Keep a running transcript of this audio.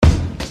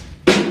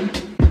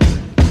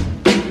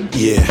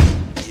Yeah,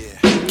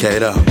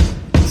 Kato.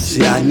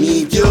 See, I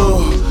need you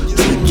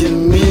to give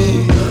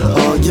me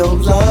all your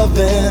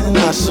loving.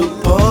 I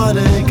support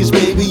it, 'cause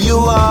baby, you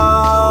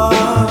are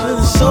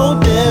so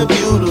damn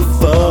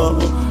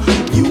beautiful.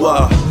 You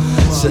are.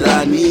 Said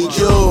I need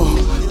you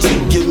to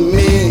give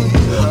me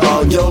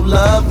all your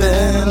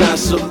loving. I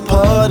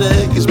support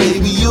it, 'cause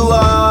baby, you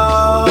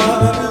are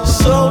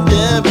so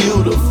damn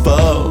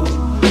beautiful.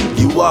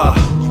 You are.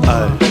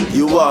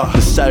 You are.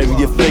 The side of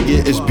your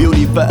figure is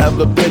beauty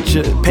forever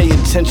picture. Pay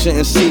attention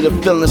and see the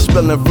feeling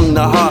spilling from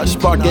the heart.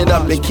 Spark it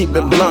up and keep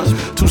it blunt.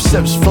 2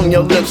 sips from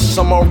your lips,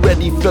 I'm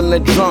already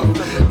feeling drunk.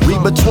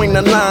 Read between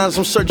the lines,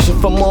 I'm searching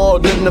for more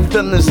than the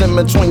feelings in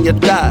between your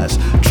thighs.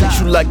 Treat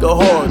you like a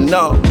whore,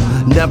 no,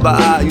 never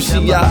I. You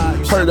see, I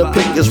heard a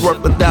pic is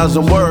worth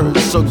 1,000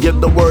 words. So give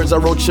the words I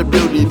wrote your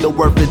beauty the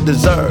worth it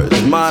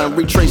deserves. Mine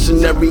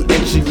retracing every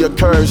inch of your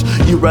curves.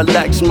 You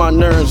relax my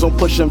nerves, I'm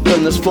pushing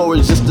feelings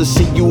forward just to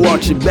see you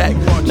arch it back.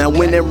 Now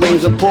when it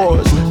rains and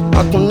pours,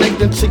 I'm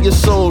connecting to your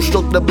soul.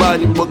 Stroke the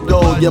body but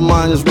gold, your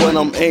mind is what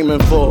I'm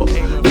aiming for.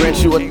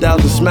 Grant you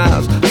 1,000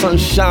 smiles.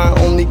 Sunshine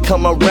only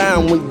come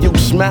around when you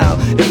smile.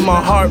 If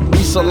my heart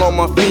beats along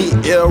my feet,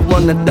 it'll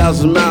run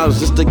 1,000 miles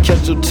just to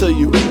catch up to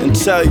you and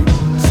tell you.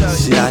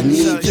 See, I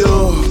need you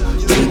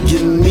to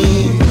give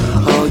me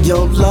all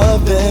your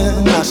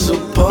loving. I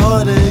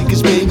support it,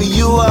 'cause baby,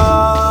 you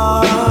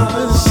are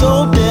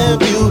so damn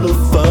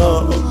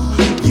beautiful.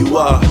 You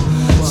are.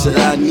 Said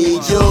I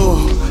need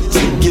you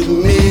to give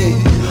me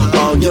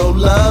all your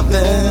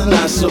loving.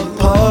 I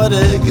support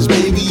it, 'cause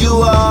baby,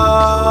 you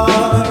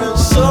are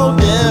so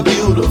damn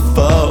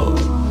beautiful.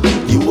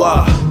 You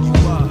are.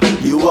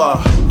 You are.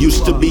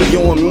 Used to be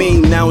you and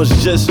me, now it's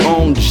just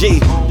on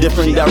G.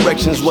 Different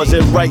directions, was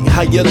it right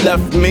how you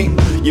left me?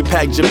 You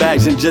packed your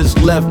bags and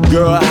just left,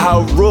 girl,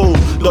 how rude.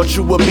 Thought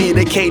you would be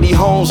the Katie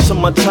Holmes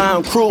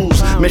summertime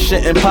cruise.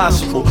 Mission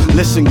impossible,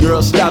 listen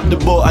girl, stop the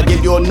bull. I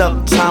gave you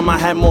enough time, I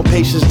had more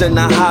patience than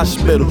the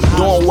hospital.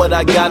 Doing what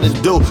I gotta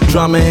do,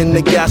 drama in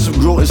the gossip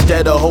grew.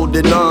 Instead of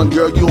holding on,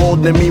 girl, you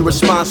holding me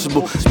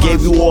responsible.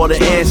 Gave you all the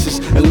answers,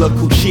 and look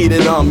who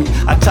cheated on me.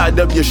 I tied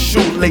up your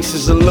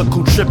shoelaces, and look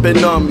who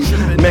tripping on me.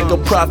 Make a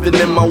profit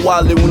in my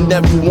wallet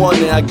whenever you want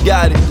it, I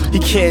got it. He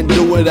can't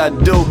do what I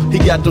do, he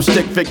got those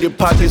stick figure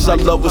pockets. I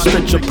love was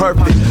picture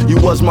perfect, you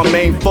was my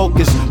main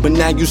focus. But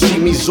now you see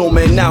me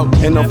zooming out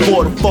and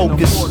afford to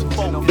focus.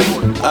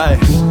 Aye,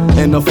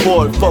 and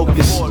afford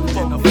focus.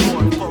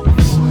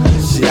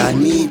 See, I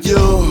need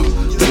you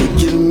to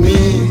give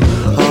me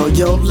all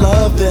your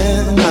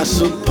loving. I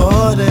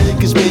support it,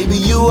 'cause baby,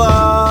 you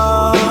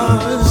are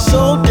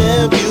so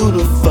damn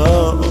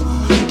beautiful.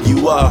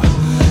 You are.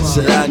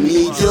 Said I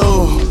need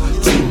you